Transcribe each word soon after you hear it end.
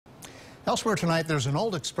Elsewhere tonight, there's an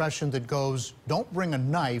old expression that goes, don't bring a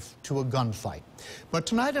knife to a gunfight. But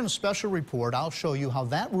tonight in a special report, I'll show you how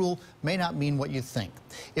that rule may not mean what you think.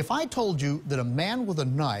 If I told you that a man with a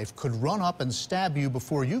knife could run up and stab you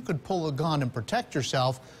before you could pull a gun and protect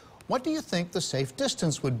yourself, what do you think the safe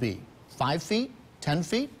distance would be? 5 feet? 10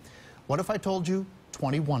 feet? What if I told you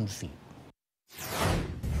 21 feet?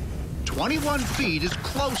 21 feet is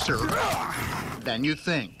closer than you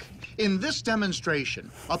think. In this demonstration,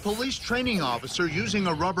 a police training officer using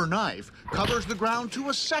a rubber knife covers the ground to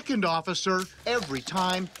a second officer every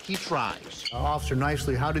time he tries. Officer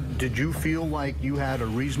Nicely, how did you feel like you had a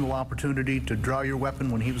reasonable opportunity to draw your weapon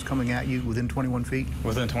when he was coming at you within 21 feet?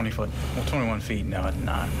 Within 21 feet, no, I did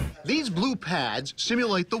not. These blue pads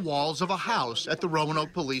simulate the walls of a house at the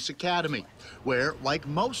Roanoke Police Academy, where, like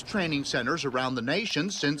most training centers around the nation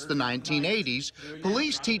since the 1980s,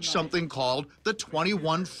 police teach something called the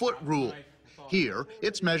 21-foot rule. Here,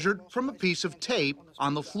 it's measured from a piece of tape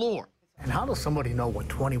on the floor. And how does somebody know what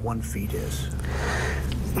 21 feet is?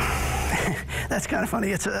 That's kind of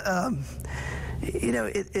funny. It's a, you know,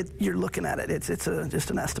 you're looking at it. It's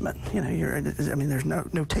just an estimate. You know, I mean, there's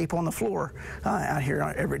no tape on the floor out here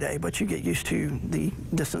every day, but you get used to the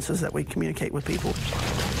distances that we communicate with people.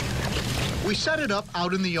 We set it up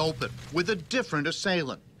out in the open with a different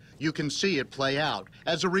assailant. You can see it play out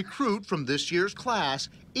as a recruit from this year's class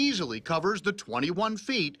easily covers the 21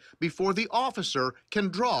 feet before the officer can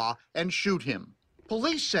draw and shoot him.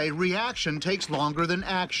 Police say reaction takes longer than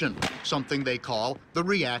action, something they call the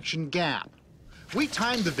reaction gap. We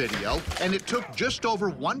timed the video, and it took just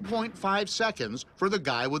over 1.5 seconds for the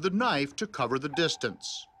guy with the knife to cover the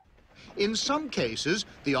distance. In some cases,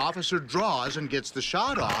 the officer draws and gets the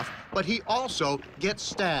shot off, but he also gets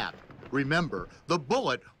stabbed. Remember, the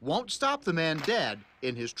bullet won't stop the man dead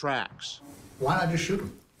in his tracks. Why not just shoot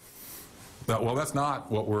him? Well, that's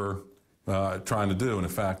not what we're trying to do. And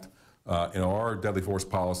in fact, our deadly force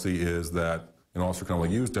policy is that an officer can only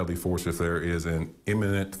use deadly force if there is an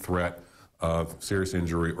imminent threat of serious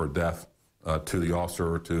injury or death to the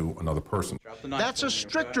officer or to another person. That's a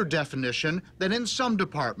stricter definition than in some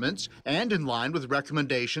departments and in line with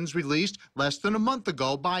recommendations released less than a month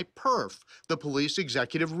ago by PERF, the Police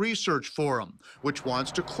Executive Research Forum, which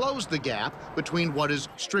wants to close the gap between what is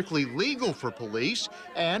strictly legal for police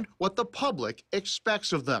and what the public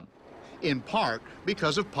expects of them, in part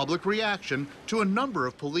because of public reaction to a number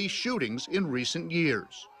of police shootings in recent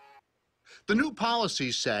years. The new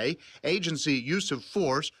policies say agency use of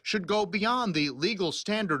force should go beyond the legal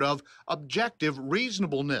standard of objective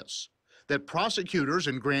reasonableness, that prosecutors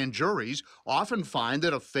and grand juries often find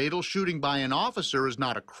that a fatal shooting by an officer is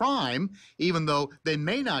not a crime, even though they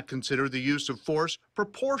may not consider the use of force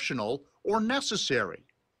proportional or necessary.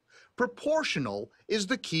 Proportional is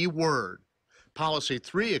the key word. Policy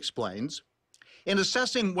 3 explains, in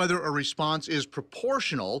assessing whether a response is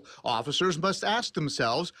proportional, officers must ask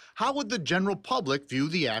themselves, how would the general public view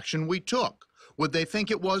the action we took? Would they think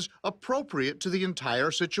it was appropriate to the entire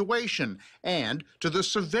situation and to the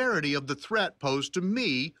severity of the threat posed to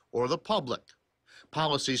me or the public?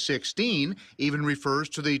 Policy 16 even refers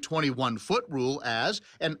to the 21-foot rule as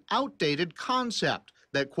an outdated concept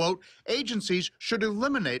that, quote, agencies should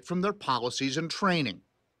eliminate from their policies and training.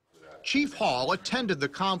 Chief Hall attended the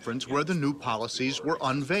conference where the new policies were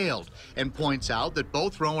unveiled and points out that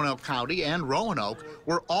both Roanoke County and Roanoke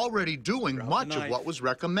were already doing much of what was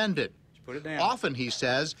recommended. Often, he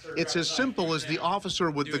says, it's as simple as the officer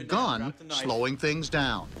with the gun slowing things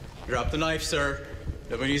down. Drop the knife, sir.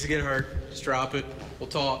 Nobody needs to get hurt. Just drop it. We'll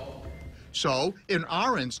talk. So, in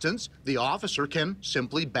our instance, the officer can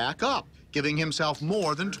simply back up, giving himself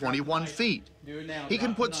more than 21 feet. He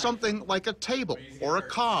can put something like a table or a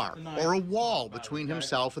car or a wall between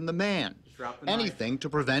himself and the man. Anything to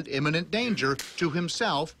prevent imminent danger to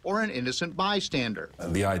himself or an innocent bystander.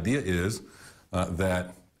 The idea is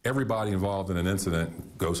that everybody involved in an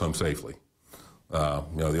incident goes home safely.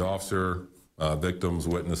 The officer, victims,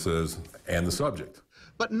 witnesses, and the subject.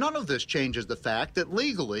 But none of this changes the fact that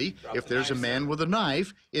legally, if there's a man with a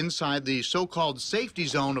knife inside the so-called safety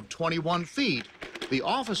zone of 21 feet, the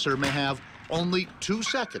officer may have only 2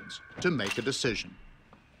 seconds to make a decision.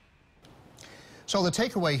 So the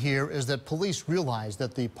takeaway here is that police realize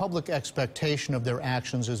that the public expectation of their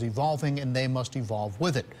actions is evolving and they must evolve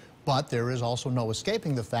with it. But there is also no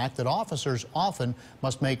escaping the fact that officers often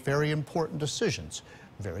must make very important decisions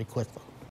very quickly.